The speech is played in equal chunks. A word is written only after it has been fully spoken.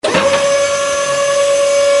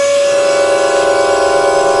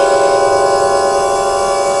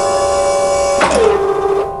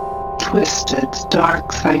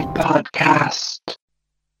Dark Side Podcast.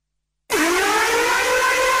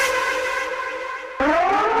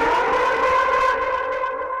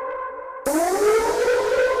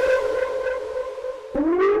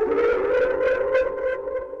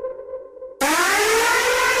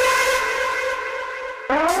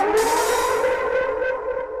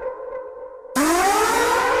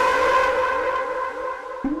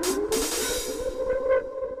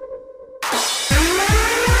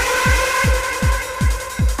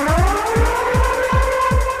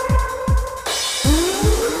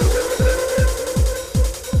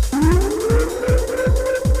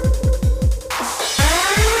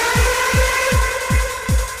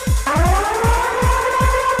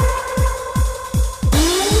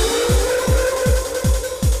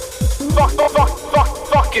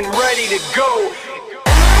 Fucking ready to go.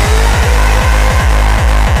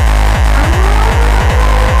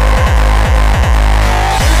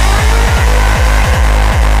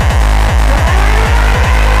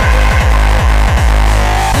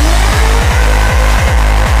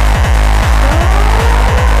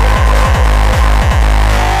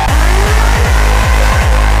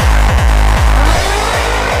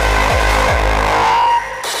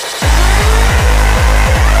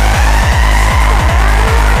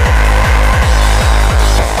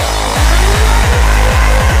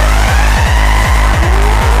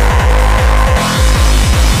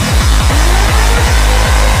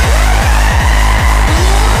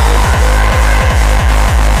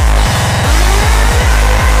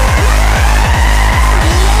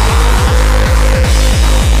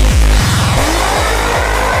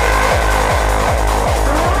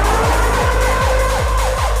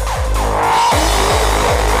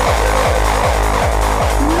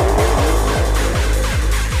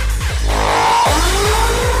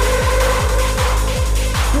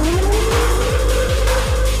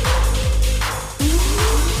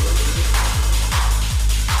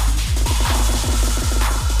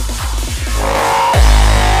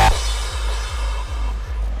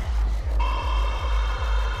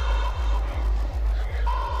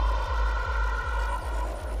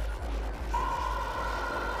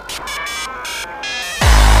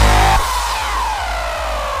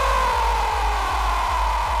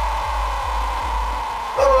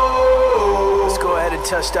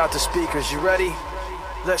 Test out the speakers, you ready?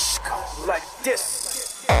 Let's go like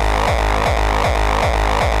this. Learn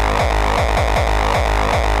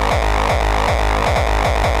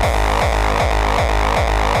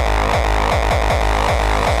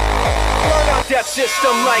out that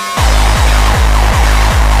system like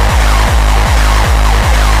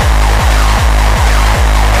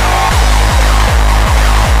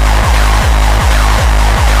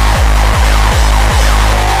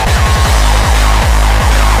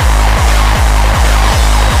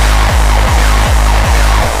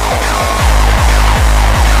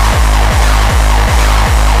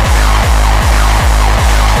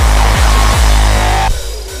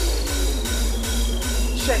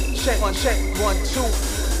check, 1, 2.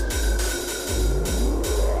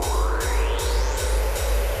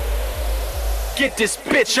 Get this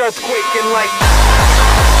bitch earthquaking like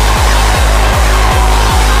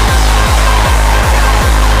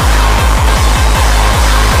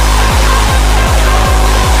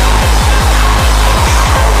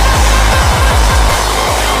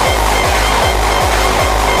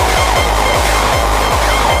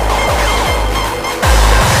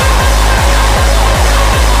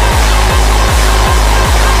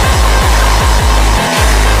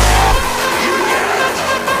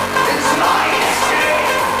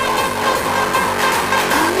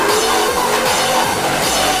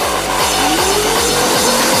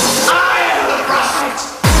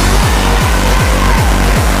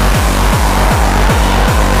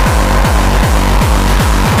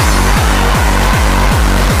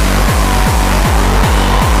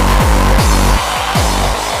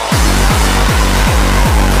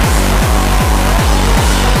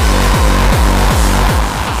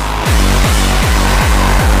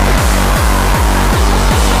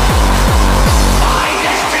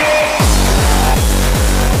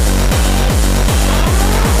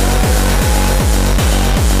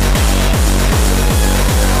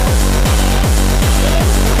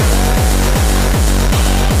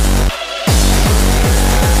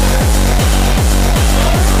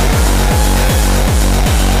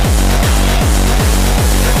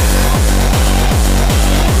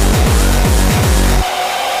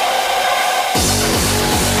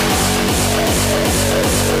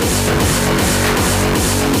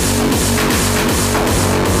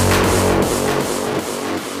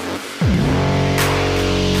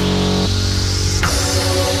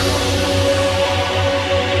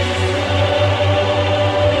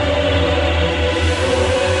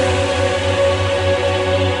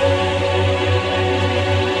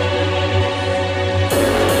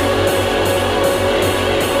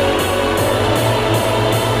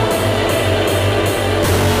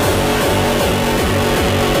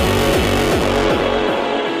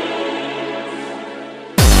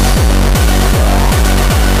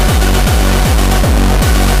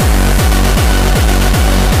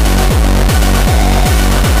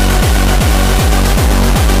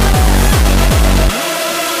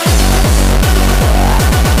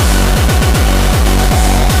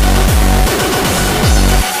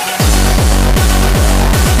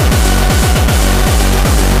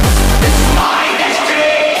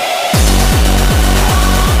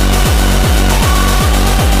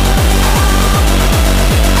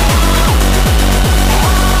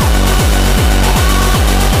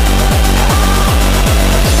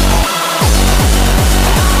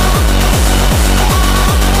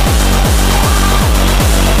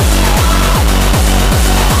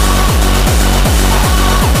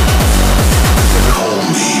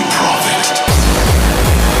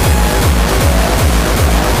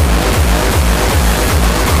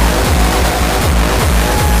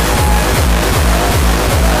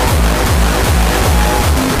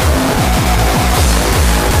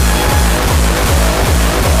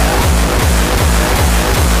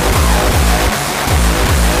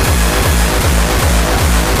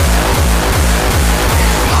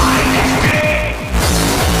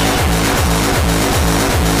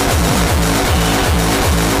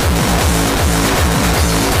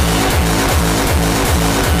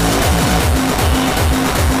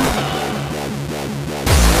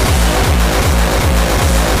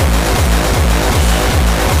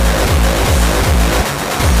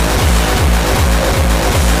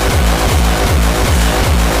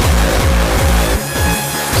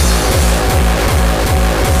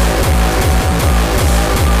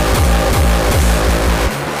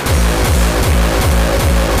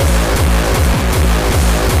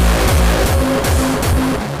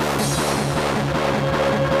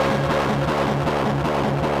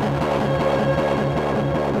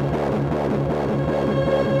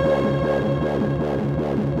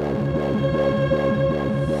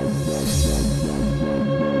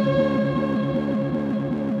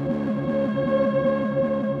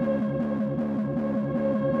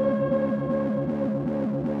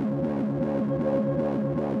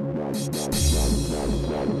The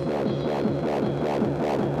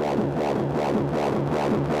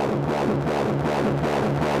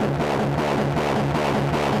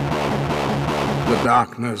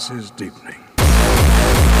darkness is deepening.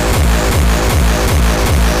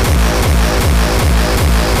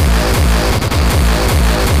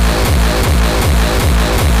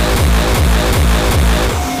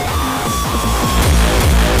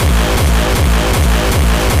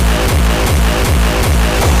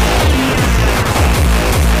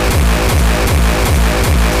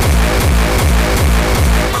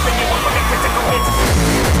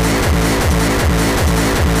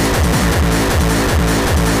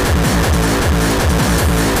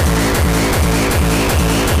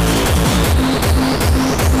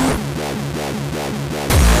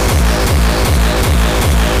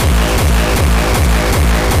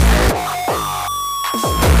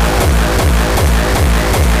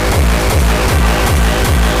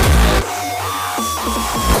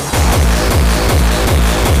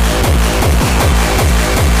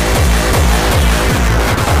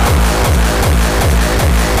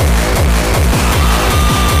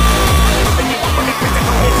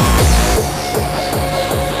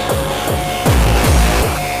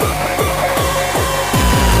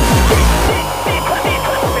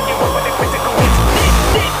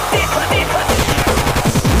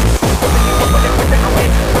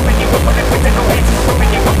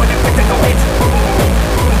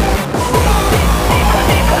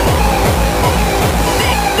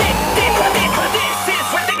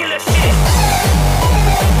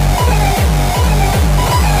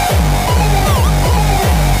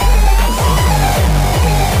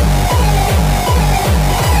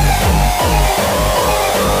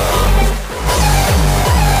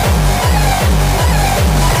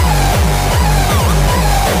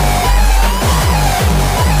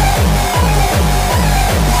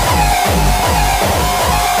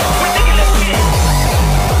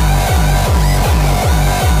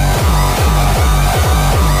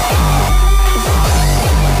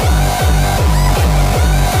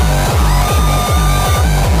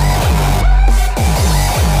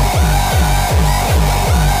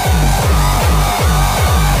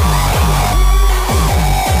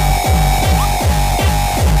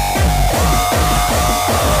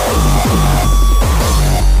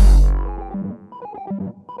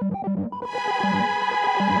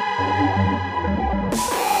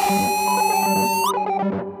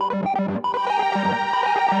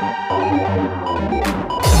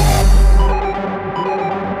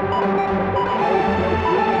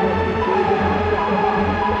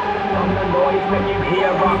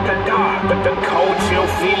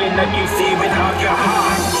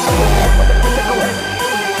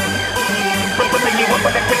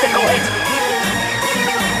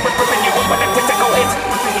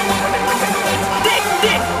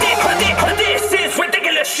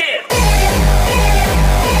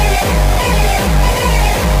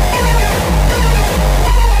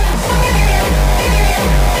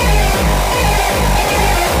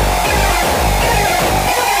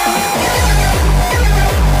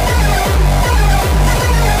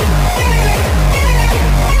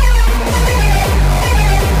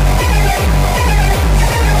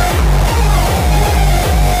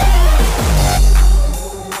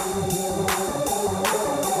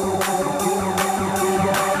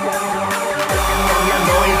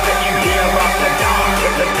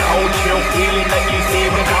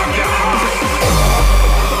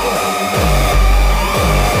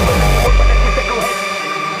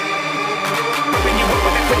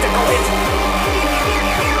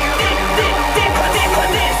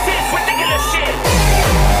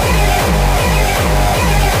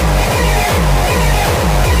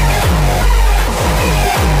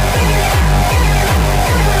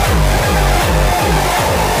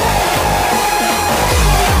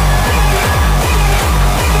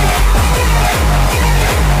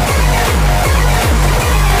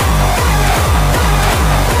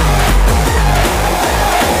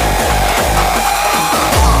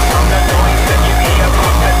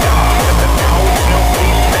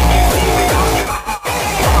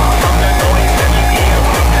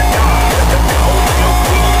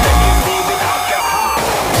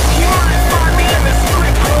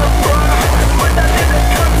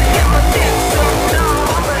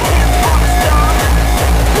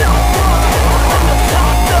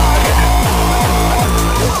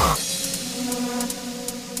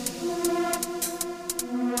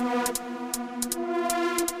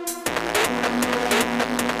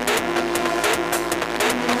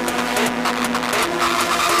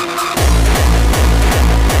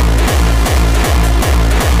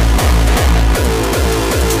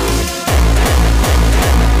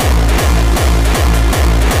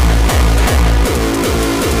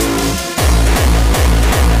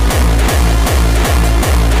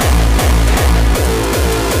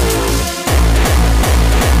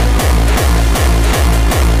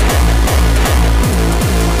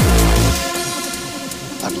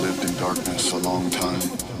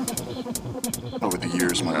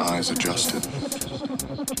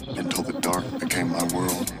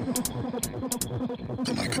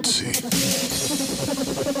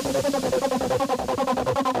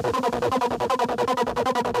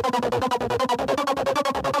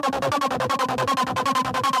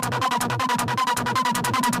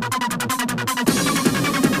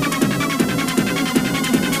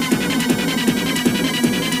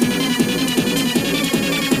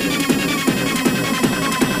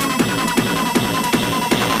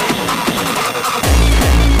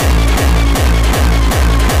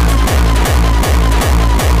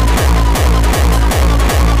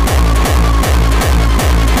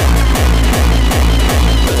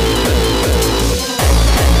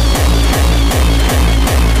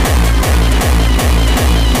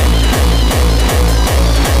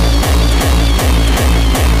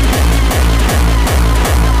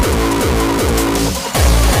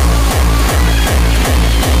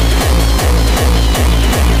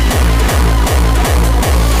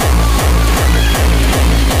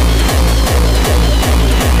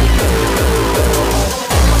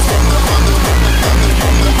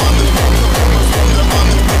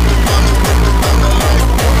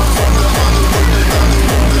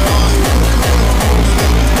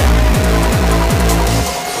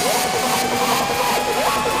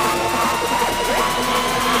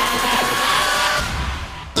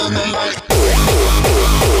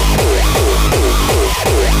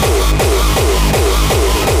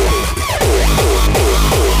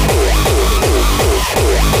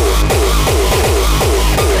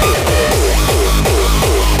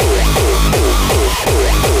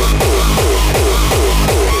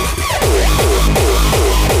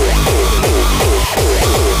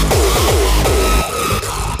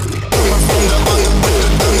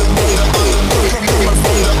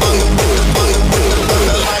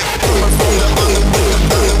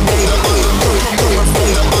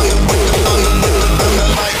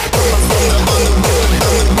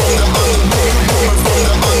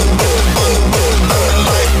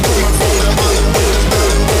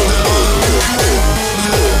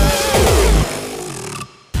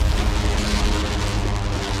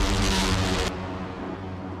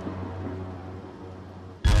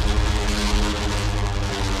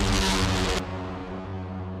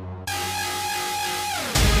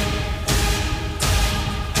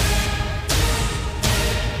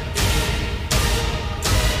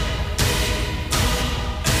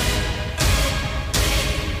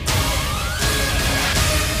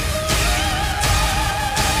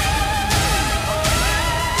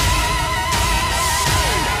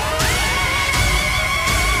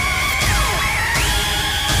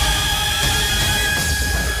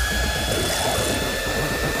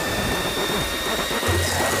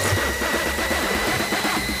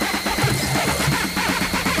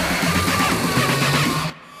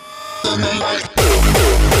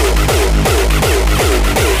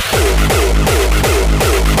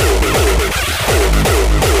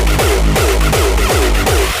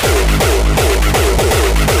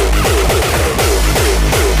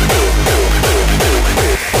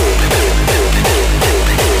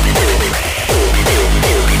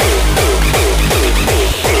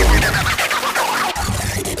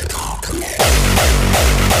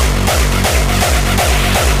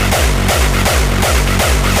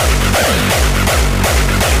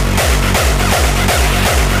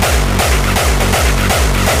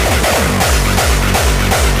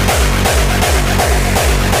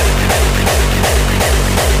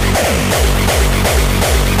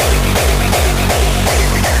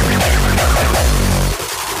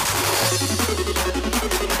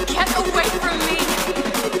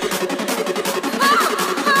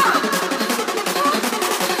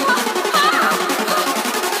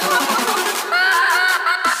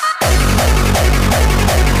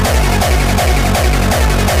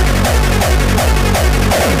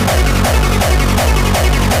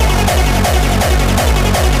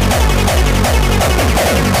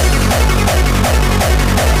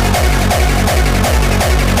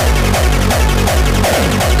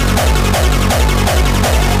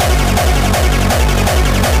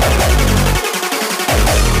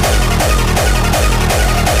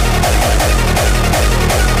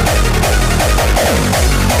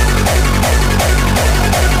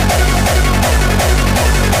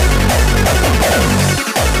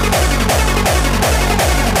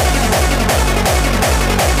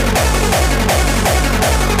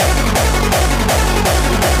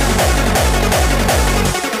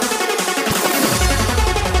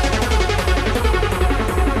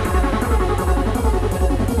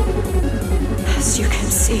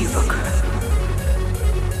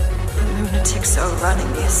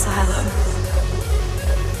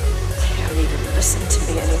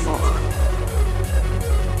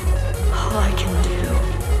 All I can do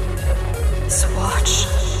is watch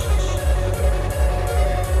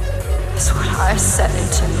as what I set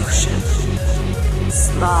into motion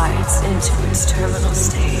slides into its terminal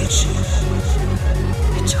stage.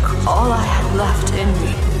 It took all I had left in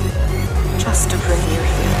me just to bring you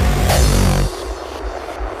here.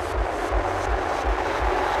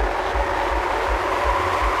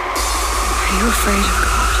 Are you afraid of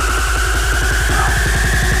God? No.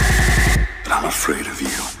 But I'm afraid of you.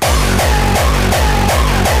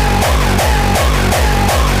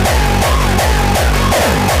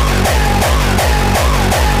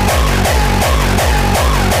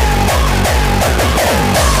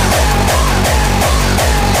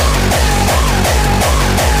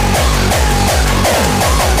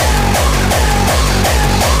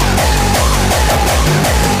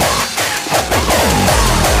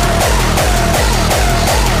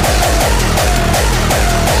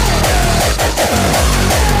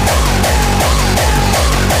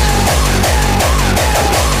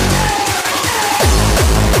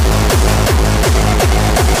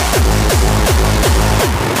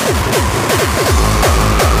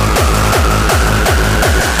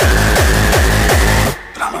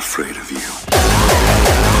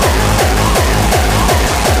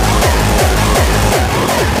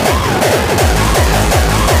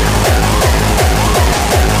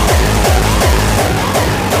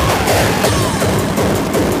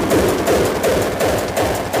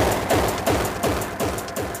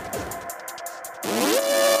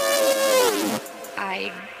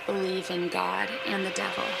 In God and the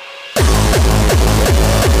devil.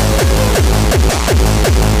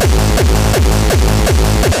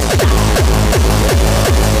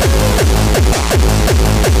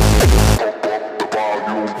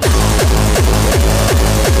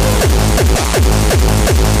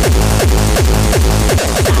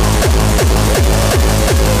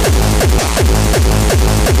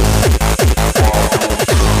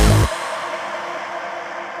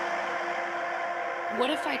 What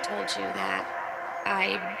if I told you that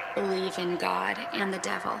I believe in God and the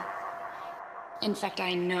devil? In fact,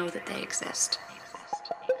 I know that they exist.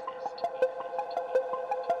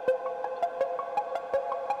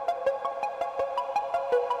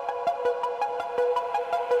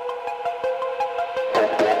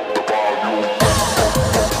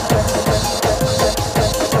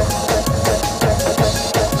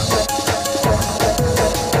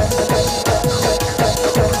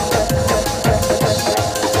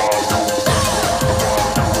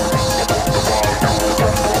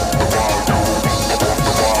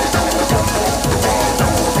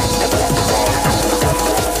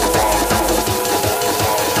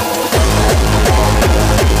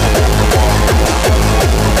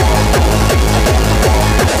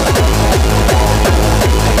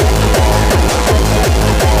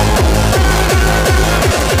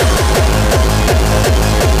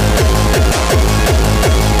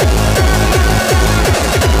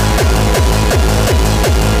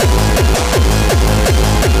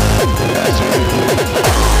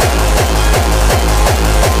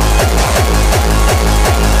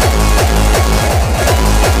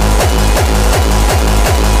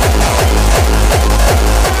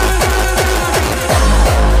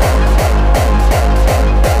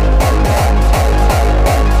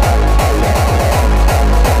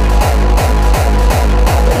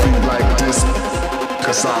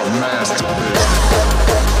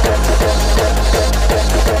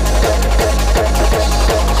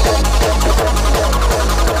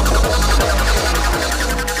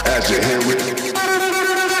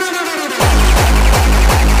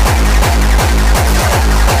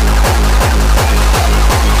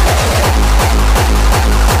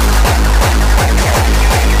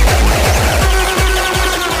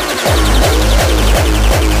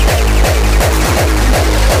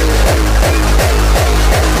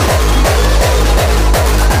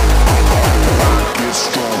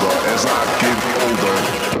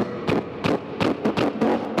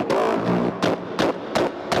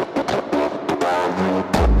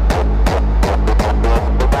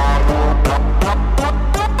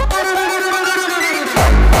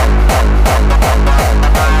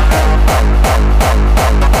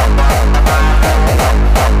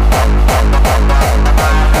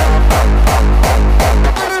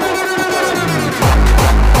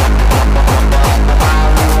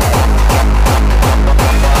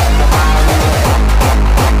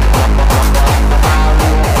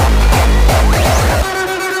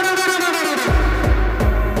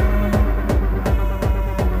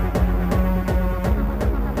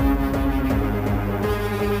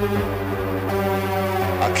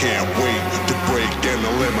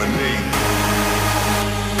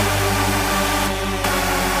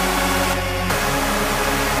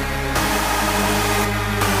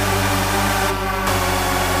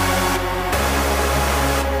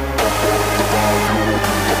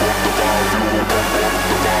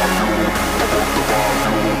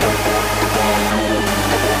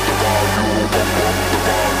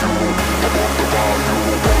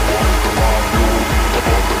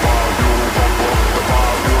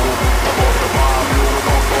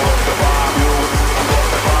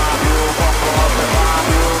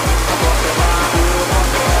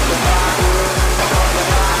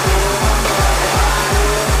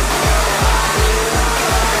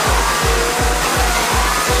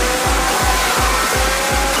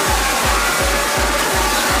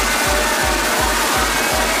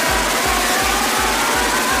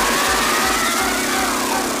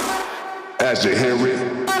 Did you hear it?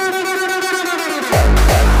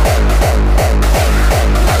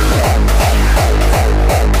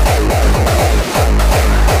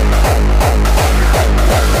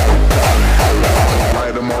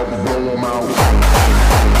 Light 'em up, blow 'em out.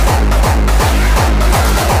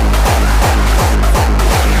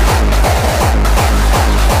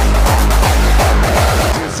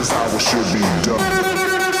 This is how it should be done.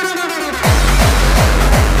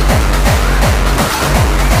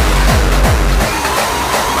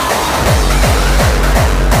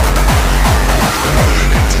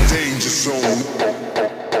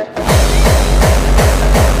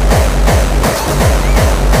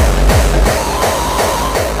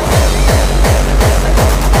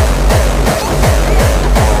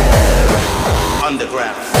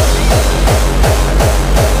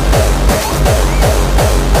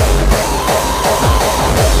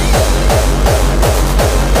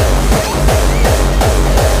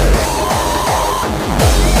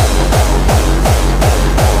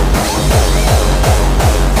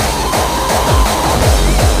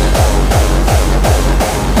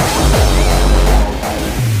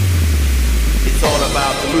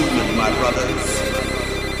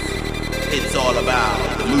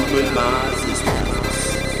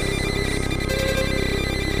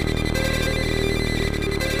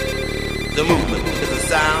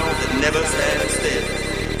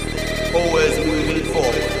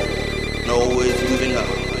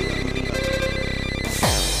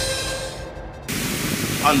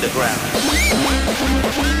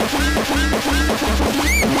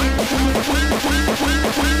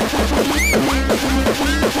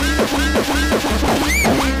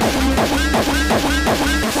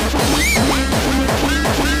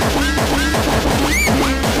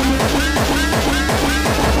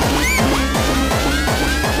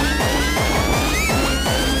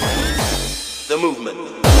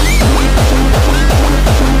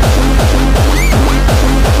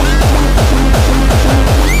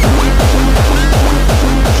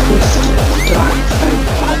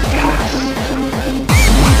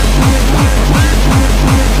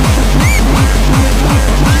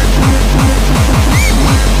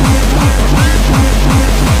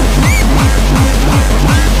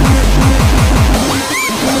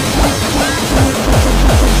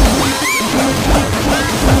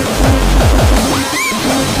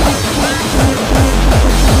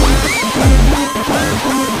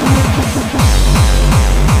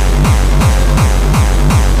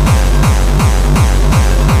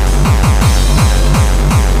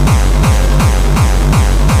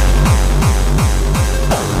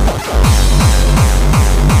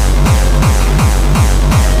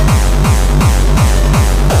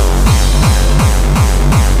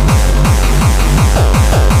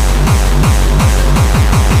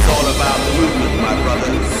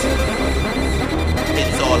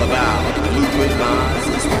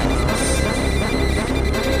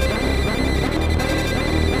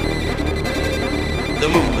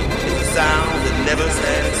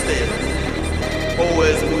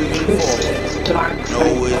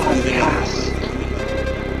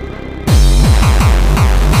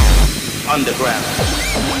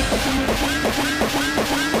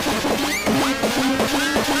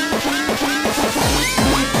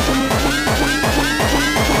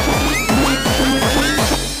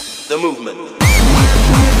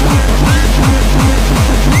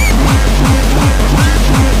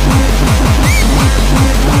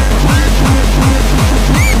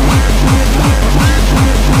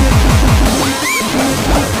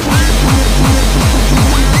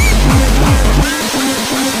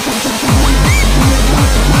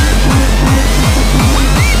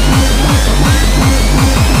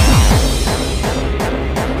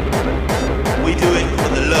 We do it for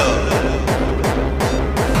the love,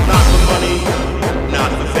 not for money.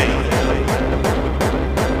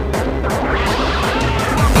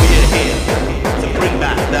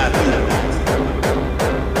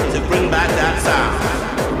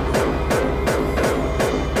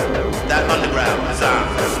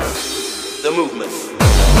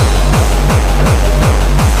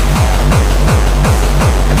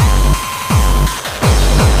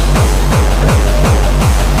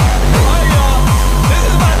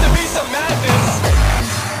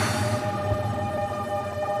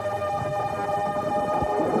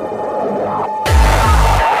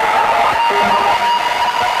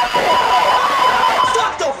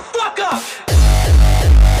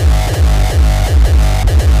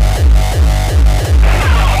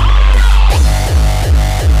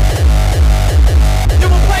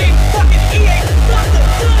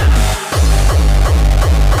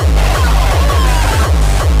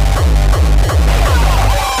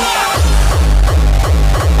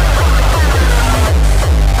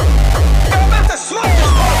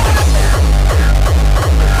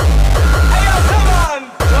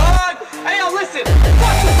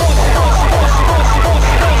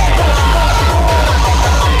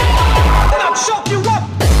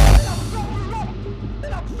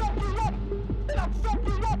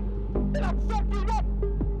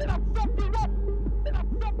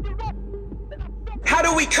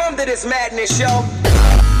 do we come to this madness, yo?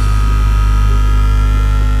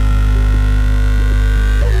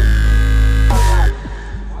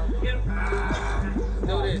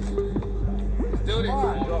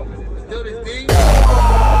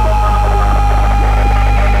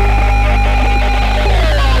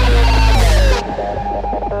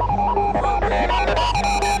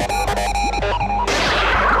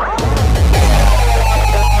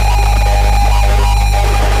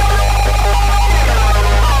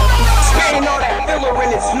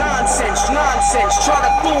 Nonsense, try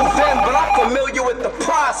to fool them, but I'm familiar with the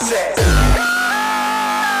process.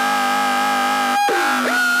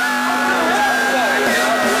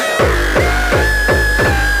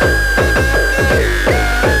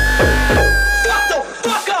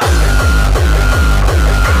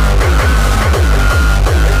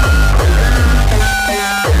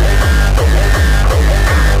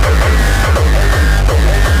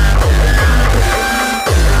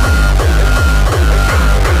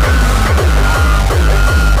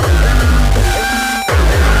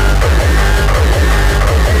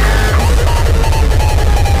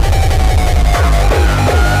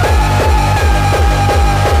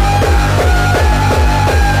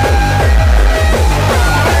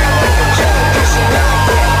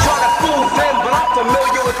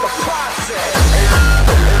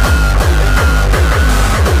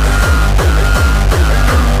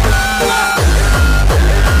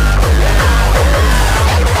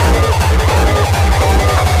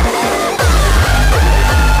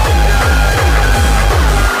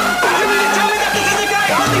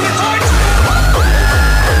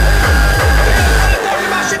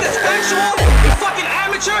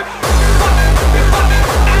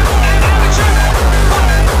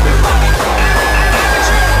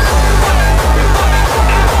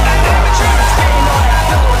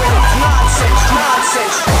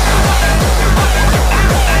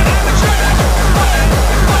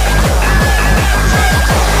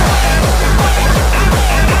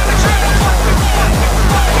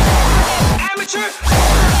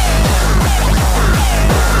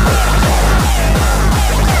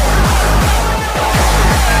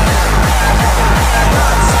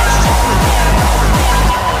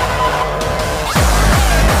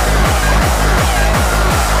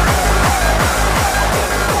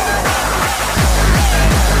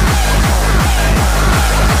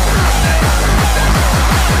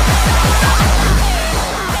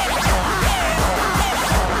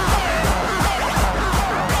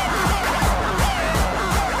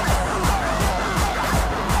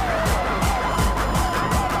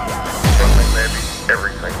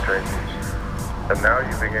 And now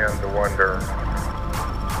you begin to wonder,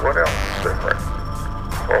 what else is different?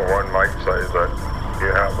 Well, one might say that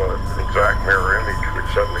you have an exact mirror image which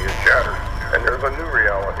suddenly is shattered, and there's a new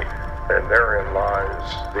reality. And therein lies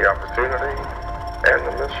the opportunity and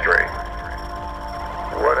the mystery.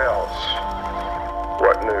 What else?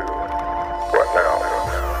 What new? What now?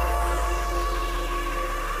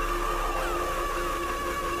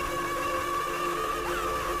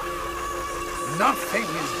 Nothing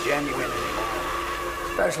is genuine anymore,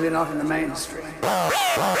 especially not in the mainstream.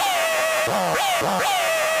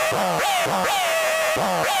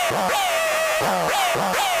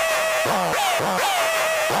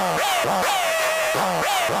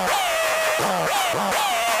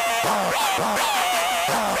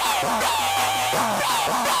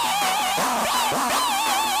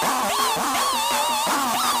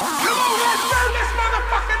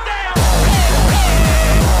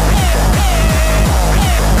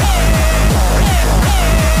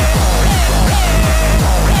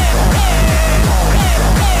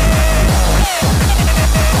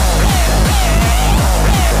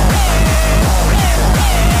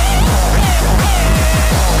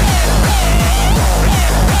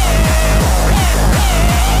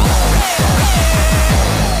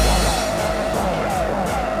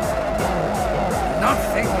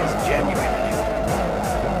 Nothing is genuine anymore,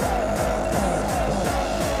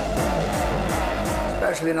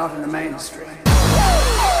 especially not in the mainstream.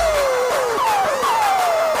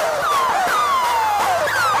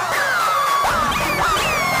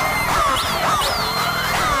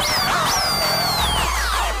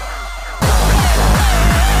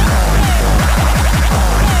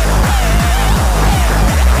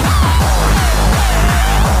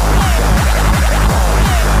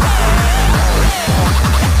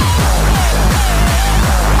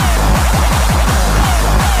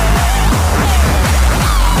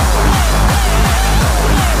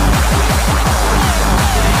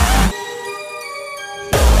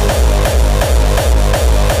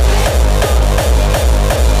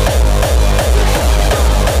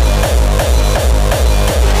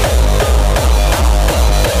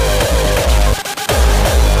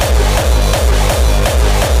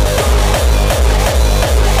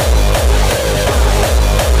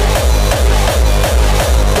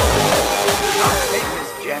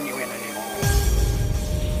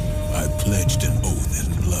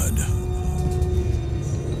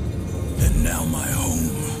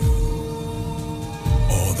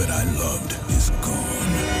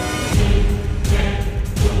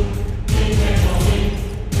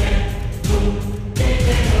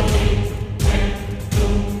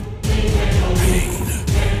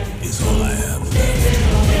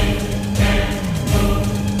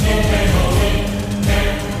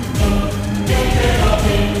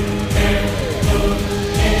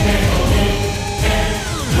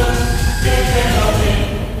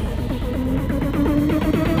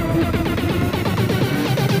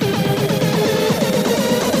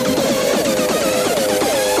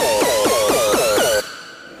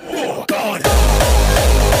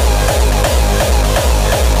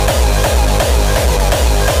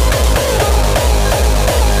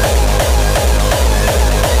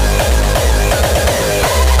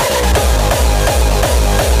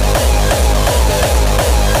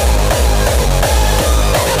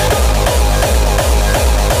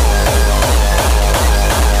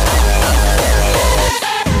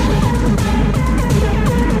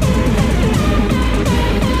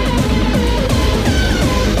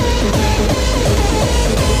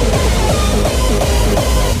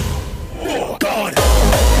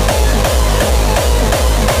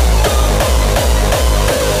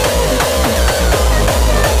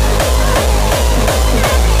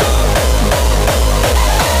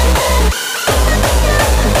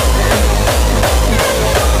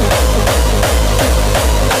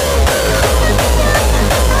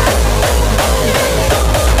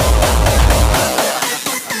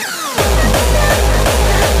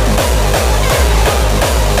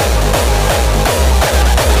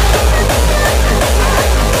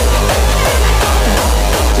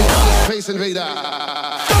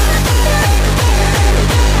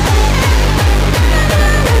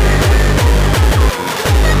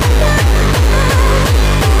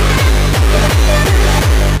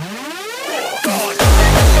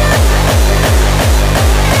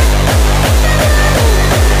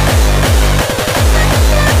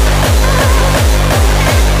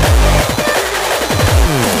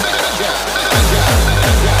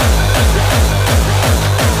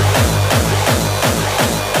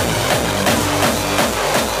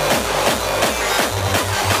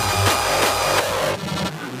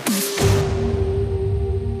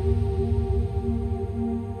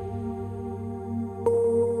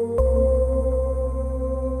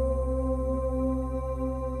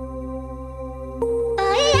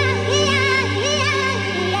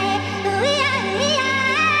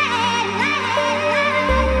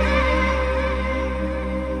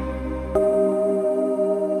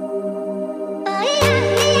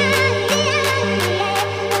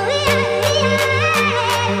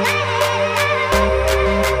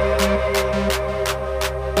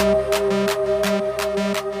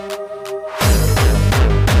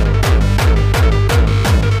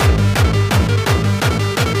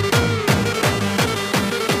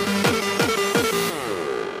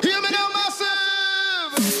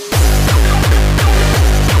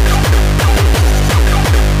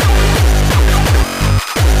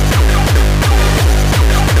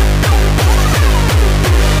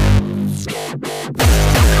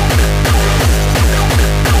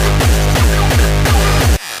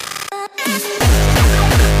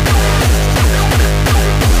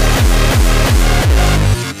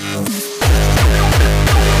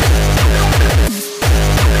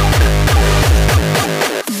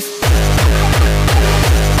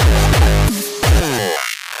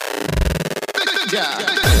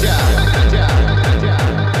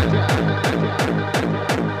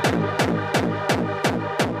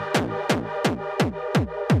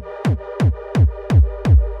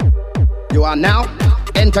 You are now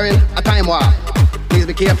entering a time warp. Please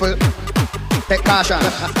be careful. Take caution.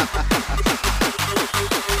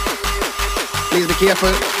 Please be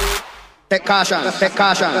careful. Take caution. Take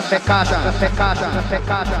caution. Take caution. Take caution. Take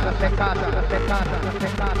caution. Take caution. Take caution.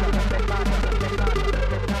 Take caution. Take caution.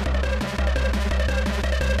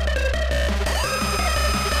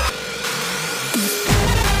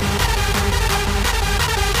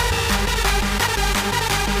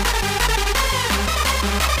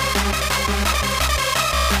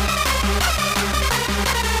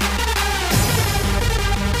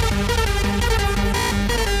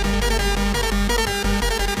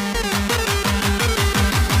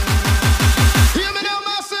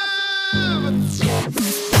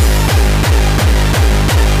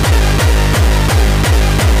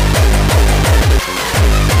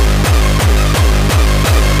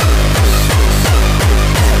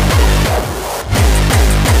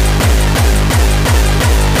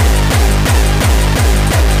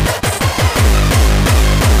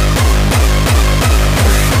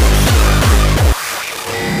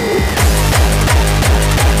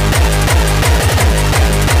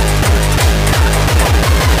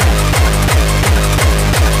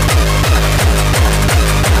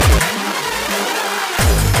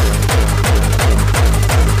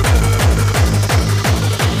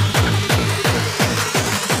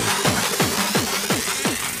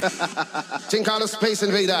 Think all the Space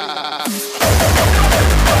Invader.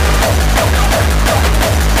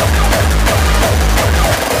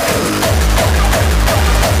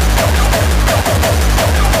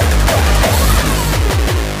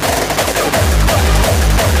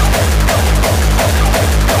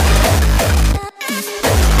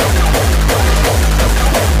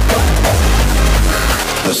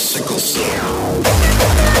 The sickle cell.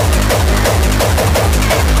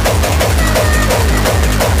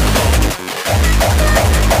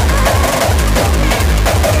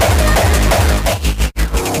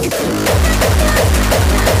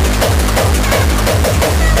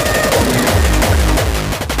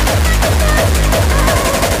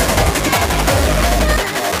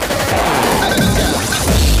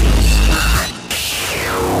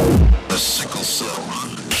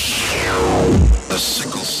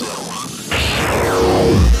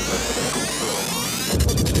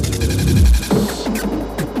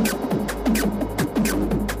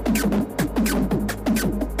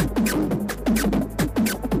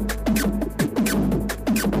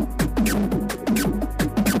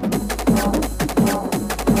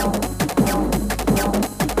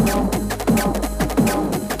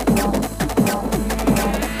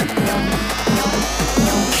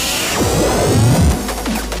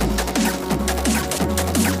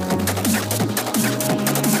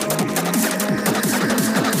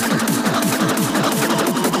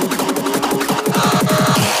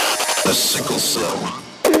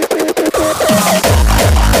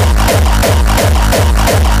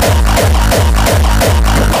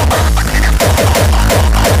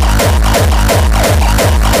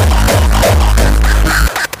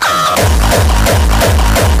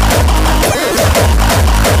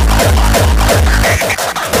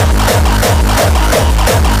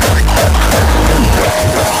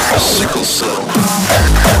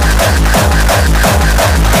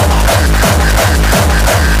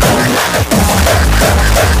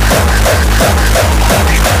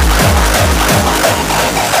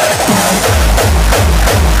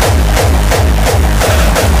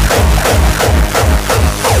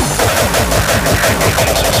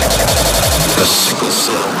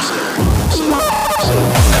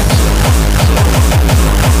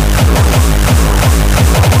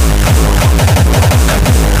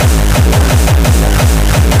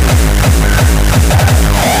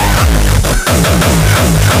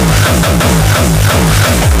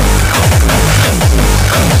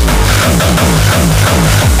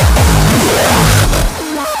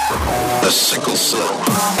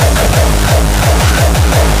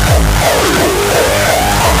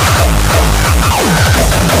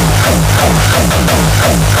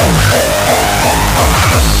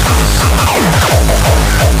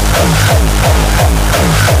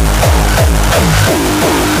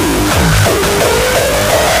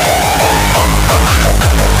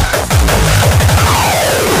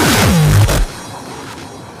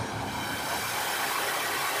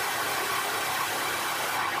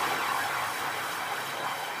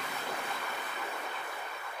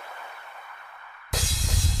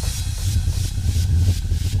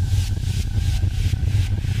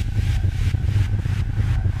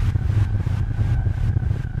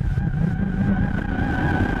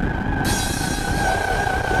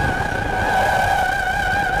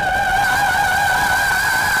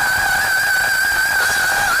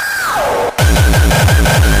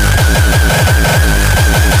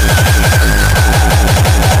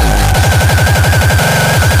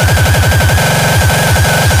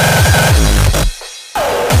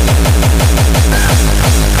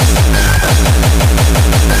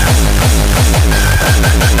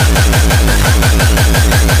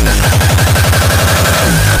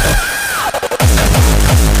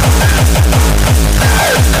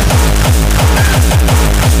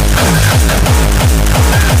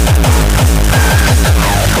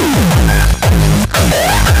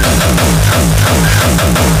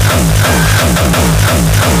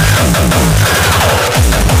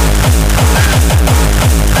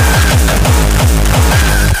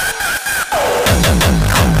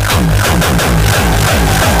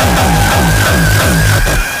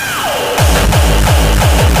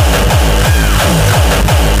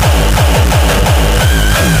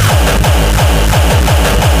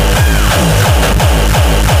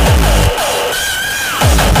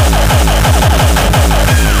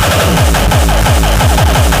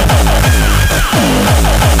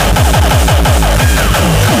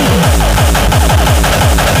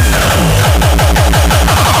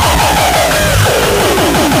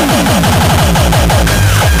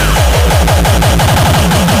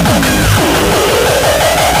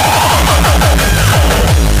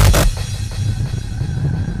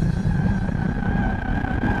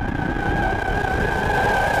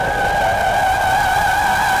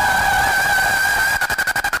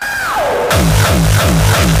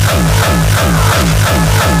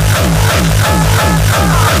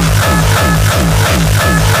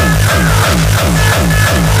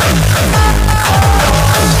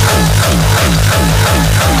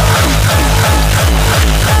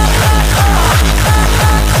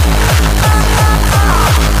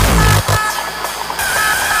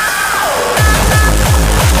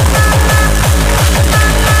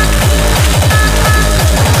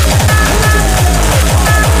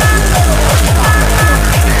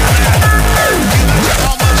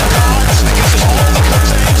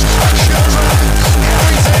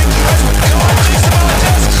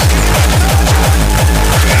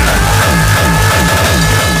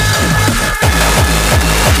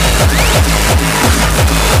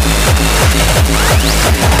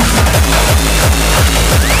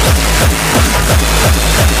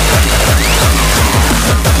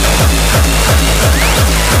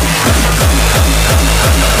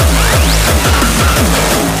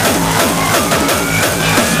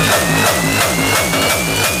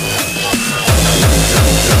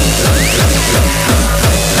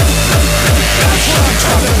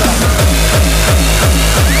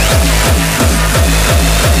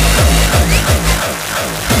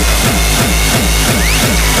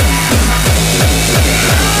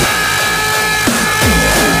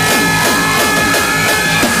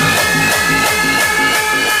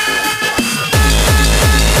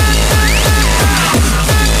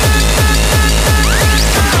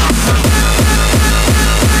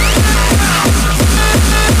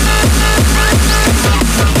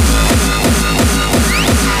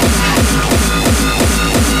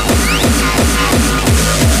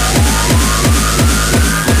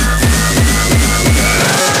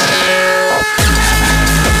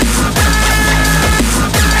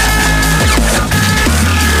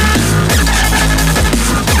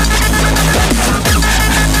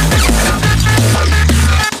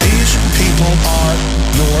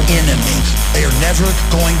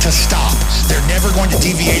 going to stop. They're never going to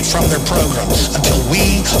deviate from their program until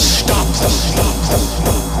we stop them.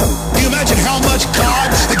 Can you imagine how much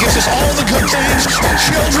God that gives us all the good things, our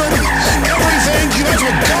children, everything? Can you imagine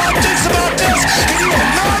what God thinks about this? Can you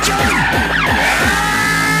imagine?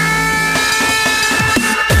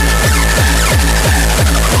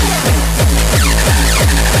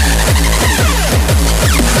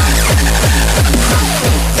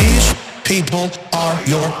 These people are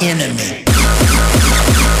your enemy.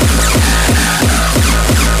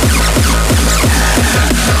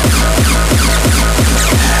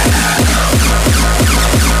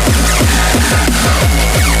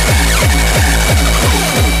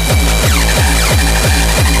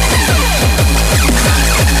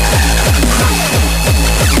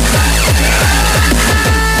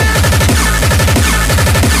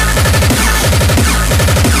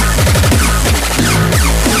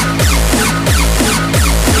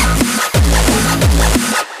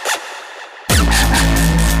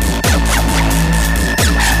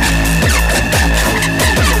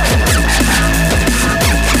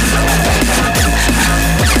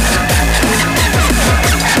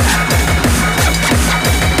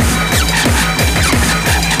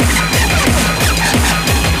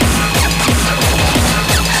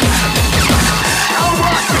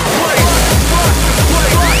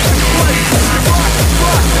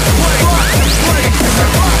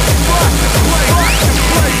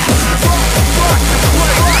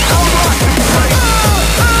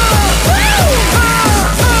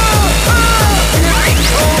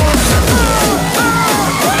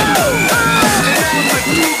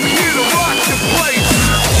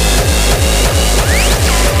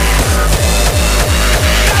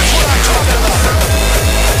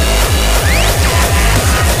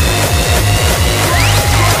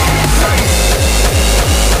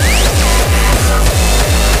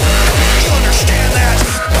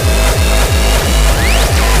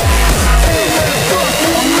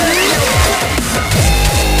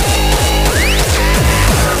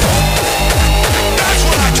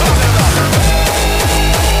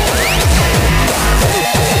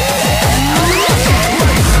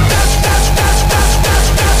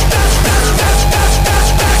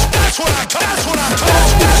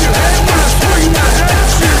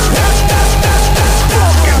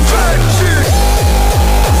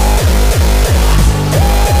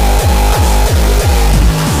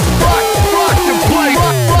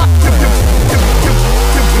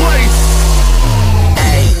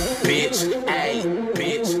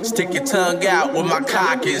 Tongue out when my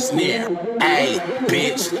cock is near. Ayy,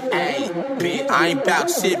 bitch, I ain't bout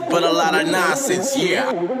shit but a lot of nonsense,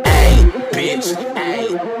 yeah. Ayy, bitch,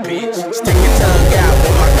 stick your tongue out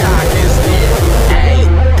when my cock is near. Ayy,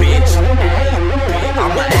 bitch,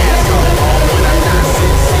 I'm an asshole when I'm not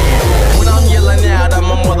sincere. When I'm yelling out,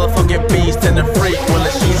 I'm a motherfucking beast and a freak. Well,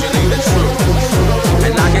 it's usually the truth,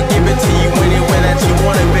 and I can give it to you anywhere that you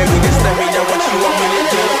want it, baby. Just let me know what you want me to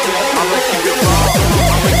do. I'ma keep it raw,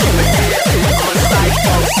 I'ma keep it real. I'm a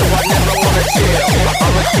psycho, so I never wanna chill.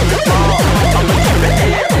 I'ma keep it raw, I'ma keep it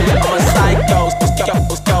real. I'm a psycho, I'ma keep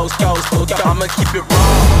it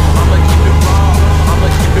raw, I'ma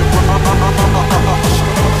keep it raw, I'ma keep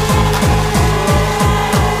it raw.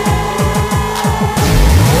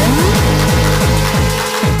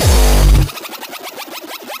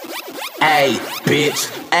 Hey, bitch,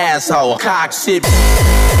 asshole, cock shit.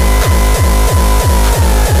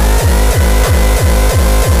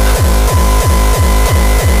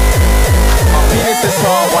 Penis is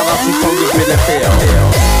hard, why don't you come to bit of hell?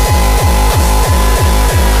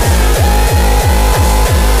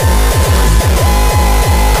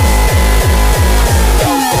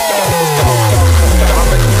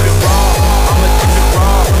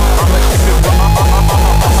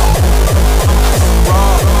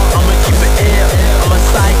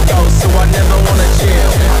 So I never wanna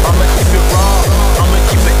chill. I'ma keep it raw, I'ma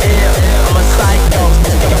keep it ill. I'm a psycho,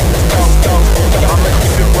 I'ma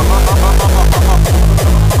keep it raw.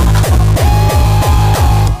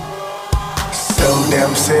 So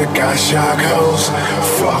damn sick, I shock hoes.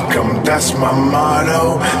 Fuck 'em, that's my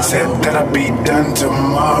motto. Said that I'd be done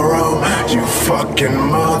tomorrow. You fucking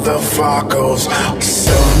motherfuckers.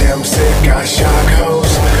 So damn sick, I shock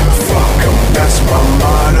hoes. Fuck 'em, that's my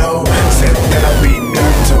motto. Said that I'd be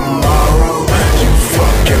done tomorrow. You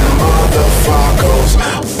fucking motherfuckers.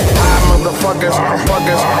 Why motherfuckers,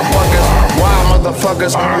 fuckers, fuckers. Why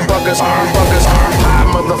motherfuckers, fuckers, fuckers. Why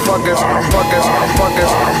motherfuckers, fuckers,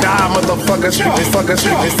 fuckers. Die motherfuckers. motherfuckers, these fuckers,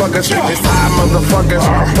 these fuckers, these high motherfuckers,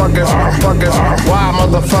 fuckers, why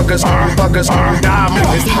motherfuckers, fuckers,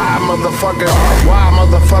 die, these high motherfuckers, why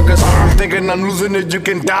motherfuckers, thinking I'm losing it, you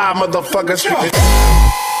can die, motherfuckers. Motherfucker.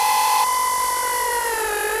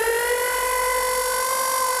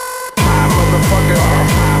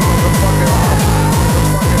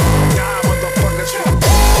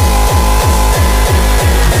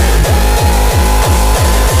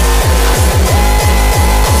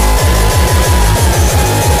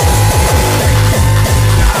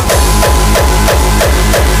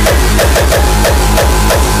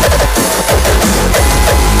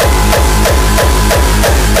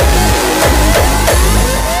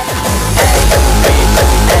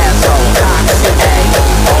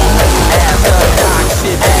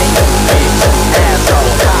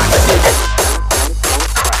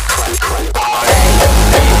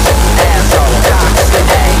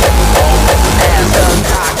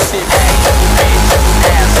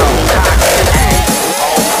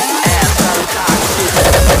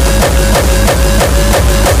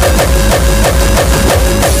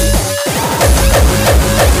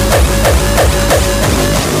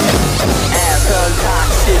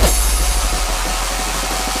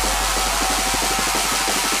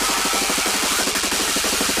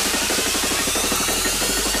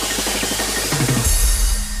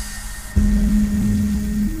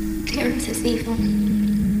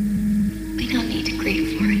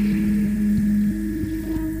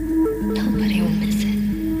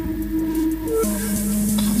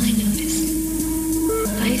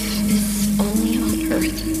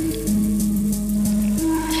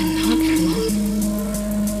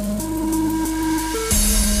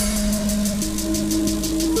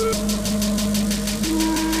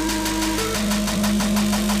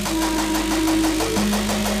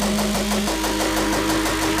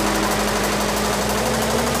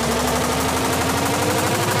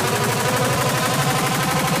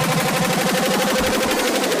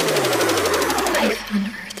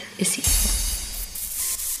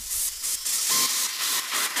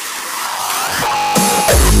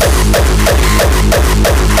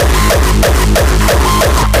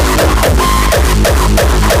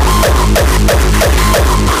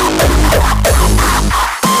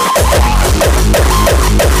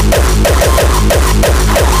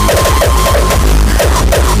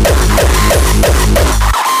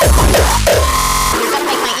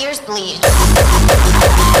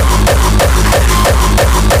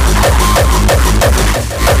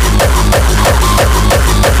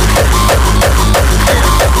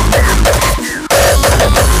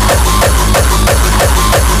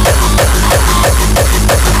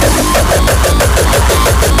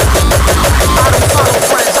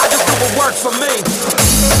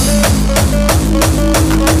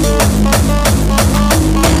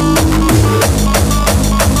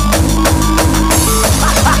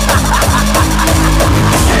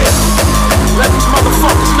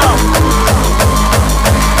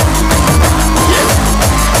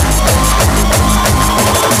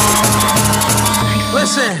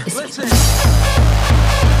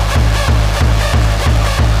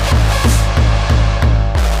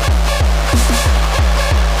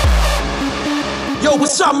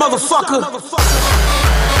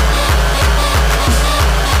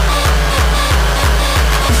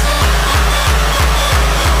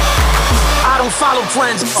 I don't follow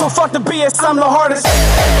trends, so fuck the BS, I'm the hardest.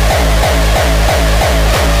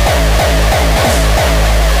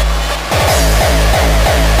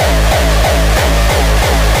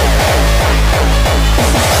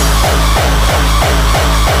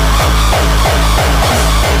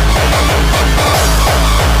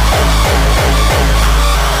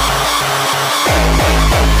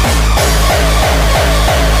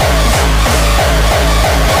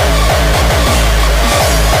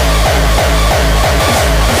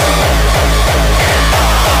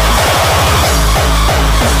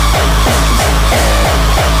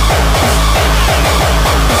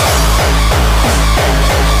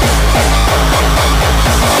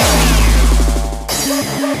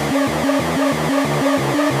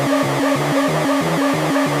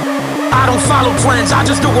 I don't follow trends, I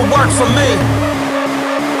just do what works for me.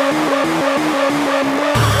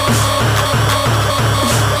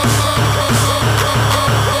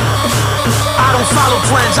 I don't follow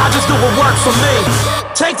trends, I just do what works for me.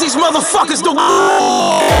 Take these motherfuckers to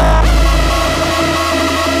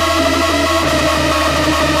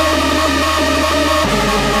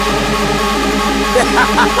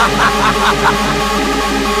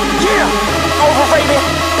yeah, overrated,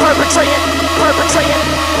 perpetrated, perpetrated,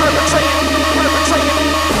 perpetrated, perpetrated.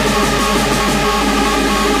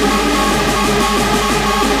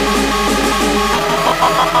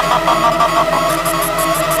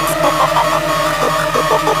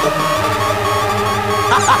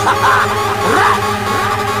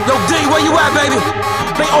 Yo, D, where you at, baby?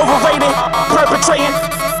 They overrated, perpetrating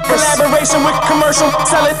collaboration with commercial,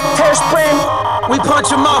 selling hairspray. We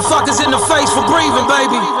punching motherfuckers in the face for breathing,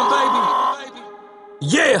 baby.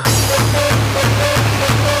 Yeah.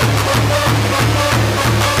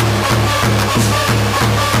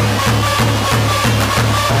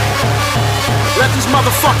 Let these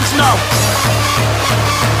motherfuckers know.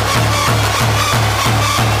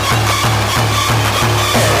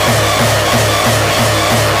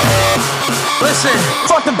 Listen,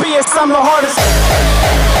 fuck the BS, I'm the hardest.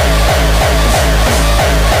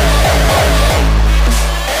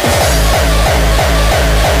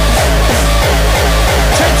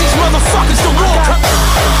 Take these motherfuckers to war.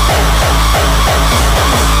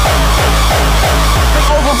 They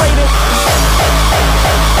overrated.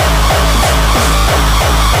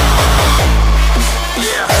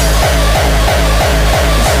 Yeah.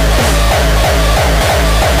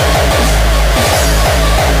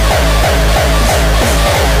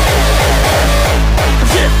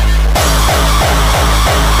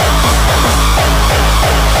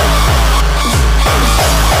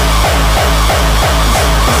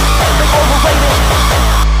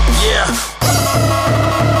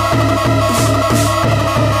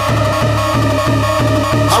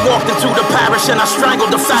 I walked into the parish and I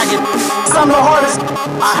strangled the faggot. I'm the hardest.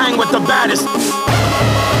 I hang with the baddest.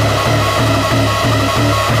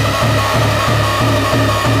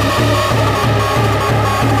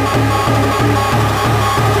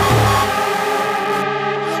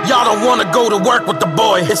 Y'all don't wanna go to work with the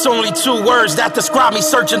boy. It's only 2 words that describe me: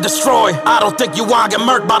 search and destroy. I don't think you wanna get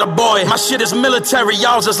murked by the boy. My shit is military,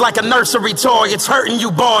 y'all's is like a nursery toy. It's hurting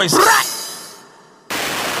you boys.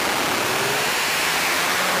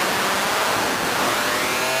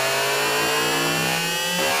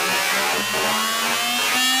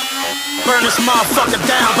 Burn this motherfucker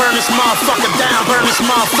down, burn this motherfucker down, burn this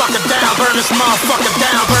motherfucker down, burn this motherfucker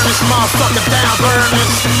down, burn this motherfucker down, burn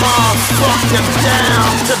this motherfucker down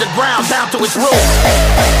to the ground, down to its roots.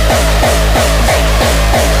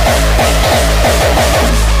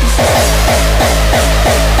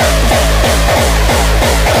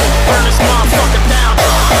 Burn this motherfucker down.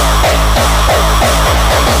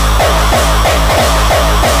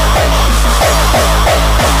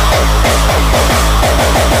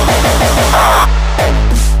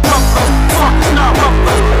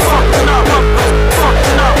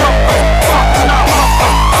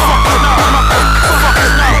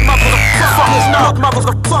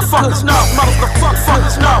 Motherfuckers, no, motherfuckers, no,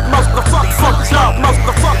 motherfuckers, no, motherfuckers, no,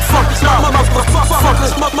 motherfuckers,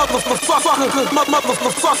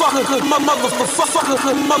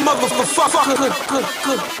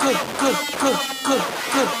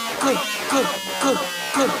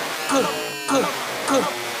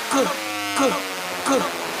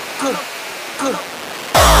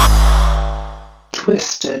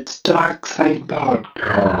 Twisted Dark Side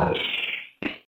Podcast.